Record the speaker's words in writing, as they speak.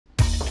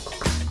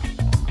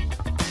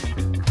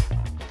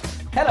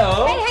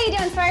Hello. Hey, how you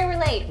doing? Sorry we're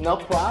late. No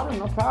problem,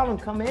 no problem.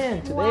 Come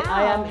in. Today Wow.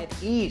 I am at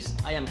ease.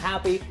 I am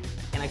happy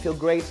and I feel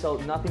great, so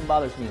nothing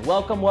bothers me.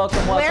 Welcome, welcome,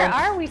 welcome. Where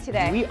are we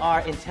today? We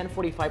are in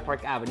 1045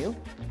 Park Avenue,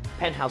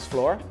 penthouse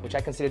floor, which I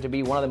consider to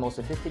be one of the most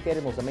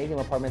sophisticated, most amazing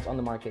apartments on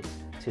the market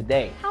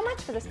today. How much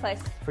for this place?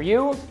 For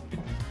you,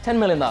 $10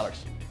 million. $10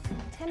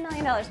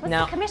 million. What's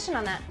Now, the commission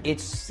on that?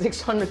 It's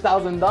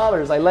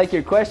 $600,000. I like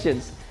your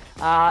questions.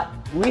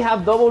 We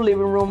have double living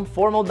room,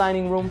 formal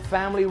dining room,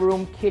 family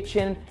room,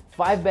 kitchen,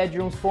 5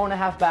 bedrooms,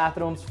 4.5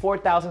 bathrooms,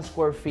 4,000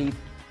 square feet.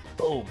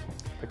 Boom,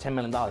 for $10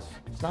 million.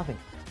 It's nothing.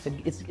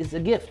 It's a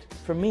gift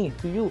from me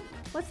to you.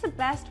 What's the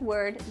best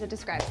word that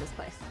describes this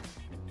place?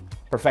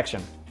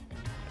 Perfection.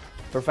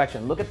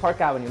 Perfection. Look at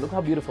Park Avenue. Look how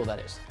beautiful that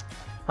is.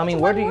 I mean,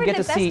 where do you get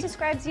to see? What word that best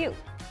describes you?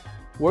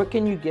 Where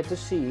can you get to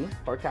see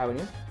Park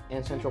Avenue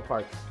and Central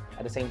Park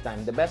at the same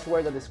time? The best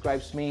word that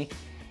describes me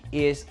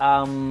is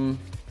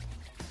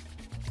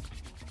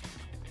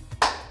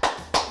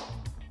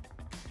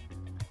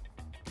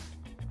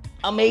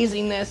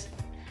amazingness.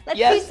 Let's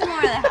Yes. see some more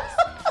of the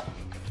house.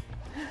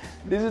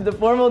 This is the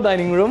formal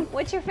dining room.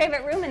 What's your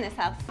favorite room in this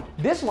house?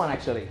 This one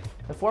actually,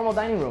 the formal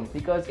dining room,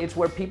 because it's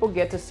where people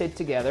get to sit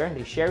together,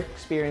 they share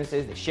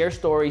experiences, they share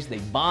stories, they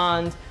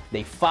bond,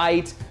 they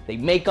fight, they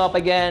make up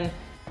again,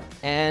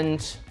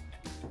 and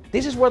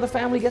this is where the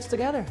family gets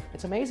together.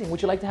 It's amazing.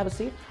 Would you like to have a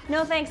seat?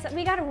 No thanks,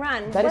 we gotta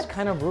run. That is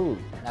kind of rude,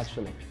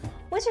 actually.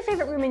 What's your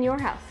favorite room in your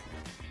house?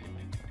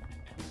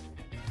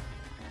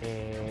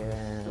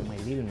 My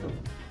living room.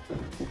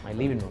 My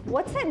living room.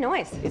 What's that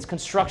noise? It's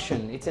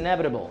construction. It's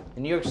inevitable.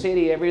 In New York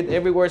City,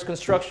 everywhere is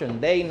construction.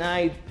 Day,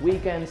 night,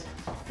 weekends.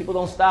 People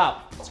don't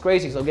stop. It's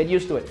crazy, so get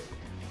used to it.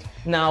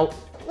 Now,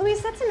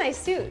 Luis, that's a nice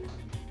suit.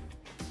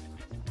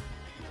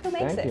 Who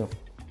makes it? thank you.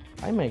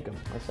 I make them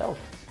myself.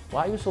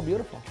 Why are you so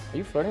beautiful? Are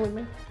you flirting with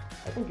me?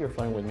 I think you're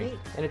flirting with me.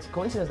 And it's a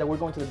coincidence that we're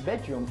going to the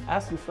bedroom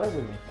as you flirt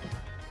with me.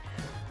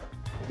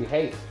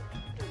 Behave.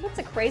 What's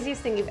the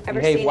craziest thing you've ever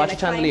Behave. seen Watch in a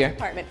chandelier.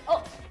 client's apartment?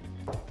 Oh,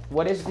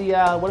 What is the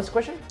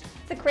question?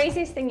 the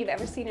craziest thing you've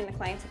ever seen in a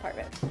client's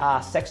apartment?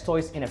 Sex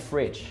toys in a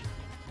fridge.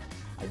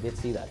 I did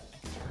see that.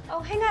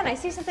 Oh, hang on, I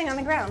see something on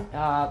the ground.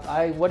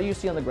 What do you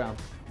see on the ground?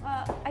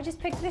 I just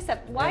picked this up.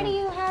 Why do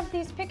you have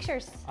these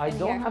pictures I in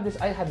don't here? have this.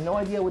 I have no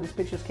idea where these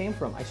pictures came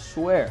from. I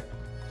swear.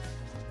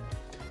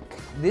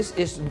 This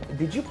is.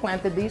 Did you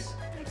planted these?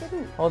 I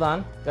didn't. Hold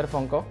on. Got a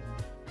phone call.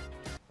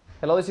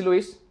 Hello, this is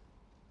Luis.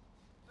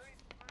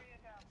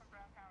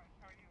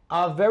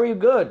 Very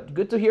good.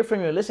 Good to hear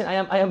from you. Listen,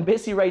 I am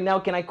busy right now.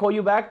 Can I call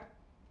you back?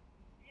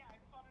 Yeah, I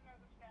just want to know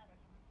the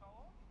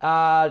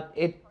status.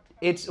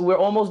 Is it sold? We're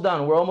almost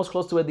done. We're almost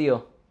close to a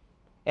deal.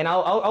 And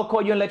I'll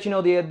call you and let you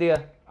know the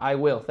idea. I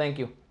will. Thank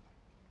you.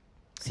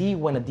 See,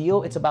 when a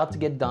deal it's about to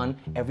get done,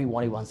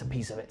 everybody wants a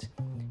piece of it.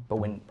 But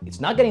when it's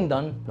not getting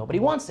done, nobody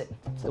wants it.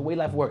 It's the way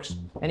life works.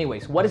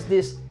 Anyways, what is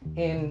this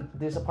in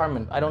this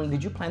apartment?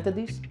 Did you planted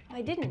these?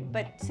 I didn't,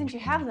 but since you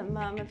have them,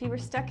 if you were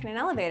stuck in an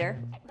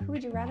elevator, who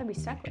would you rather be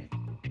stuck with?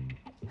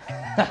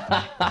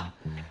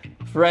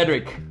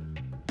 Frederick.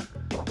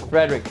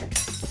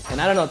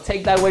 And I don't know,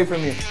 take that away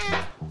from you.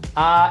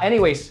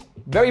 Anyways,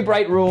 very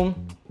bright room,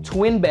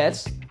 twin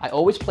beds. I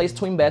always place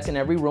twin beds in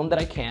every room that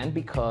I can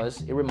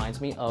because it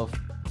reminds me of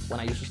when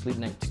I used to sleep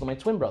next to my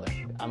twin brother.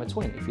 I'm a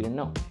twin, if you didn't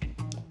know.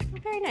 Oh,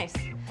 very nice.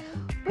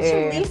 What's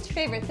your least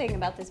favorite thing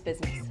about this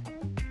business?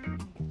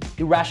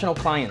 Irrational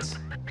clients.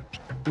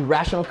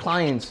 Irrational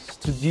clients.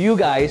 To you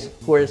guys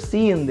who are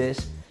seeing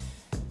this,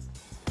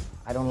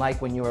 I don't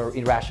like when you're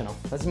irrational.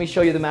 Let me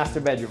show you the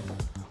master bedroom.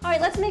 All right,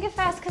 let's make it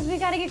fast because we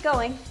got to get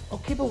going.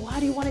 Okay, but why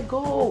do you want to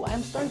go?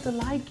 I'm starting to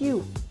like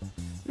you.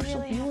 You're so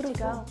Really have to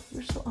beautiful. go.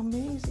 You're so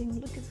amazing.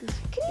 Look at this.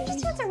 Can you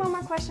just answer one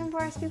more question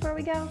for us before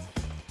we go?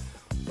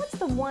 What's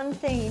the one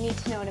thing you need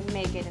to know to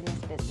make it in this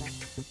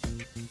business?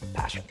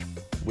 Passion.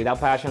 Without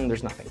passion,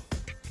 there's nothing.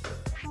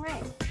 All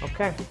right.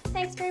 Okay.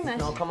 Thanks very much.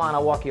 No, come on,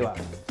 I'll walk you out.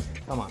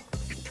 Come on.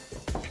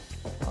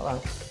 Hold on.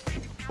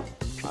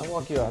 I'll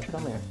walk you out.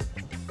 Come here.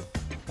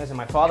 Listen,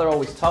 my father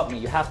always taught me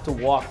you have to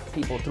walk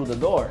people through the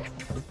door.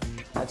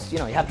 That's, you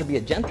have to be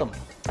a gentleman,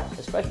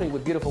 especially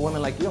with beautiful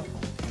women like you.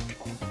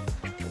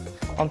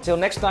 Until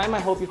next time, I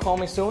hope you call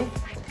me soon.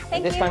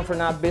 Thank This you. time for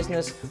not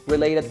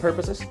business-related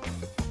purposes.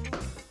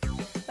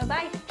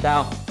 Bye-bye.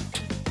 Ciao.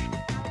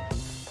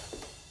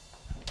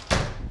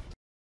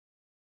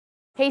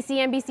 Hey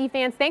CNBC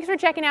fans, thanks for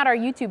checking out our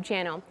YouTube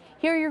channel.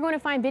 Here you're going to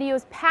find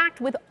videos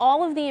packed with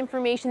all of the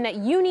information that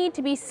you need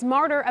to be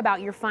smarter about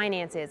your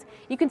finances.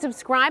 You can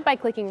subscribe by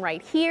clicking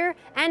right here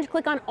and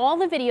click on all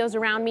the videos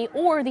around me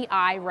or the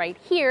eye right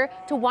here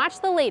to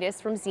watch the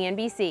latest from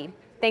CNBC.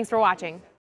 Thanks for watching.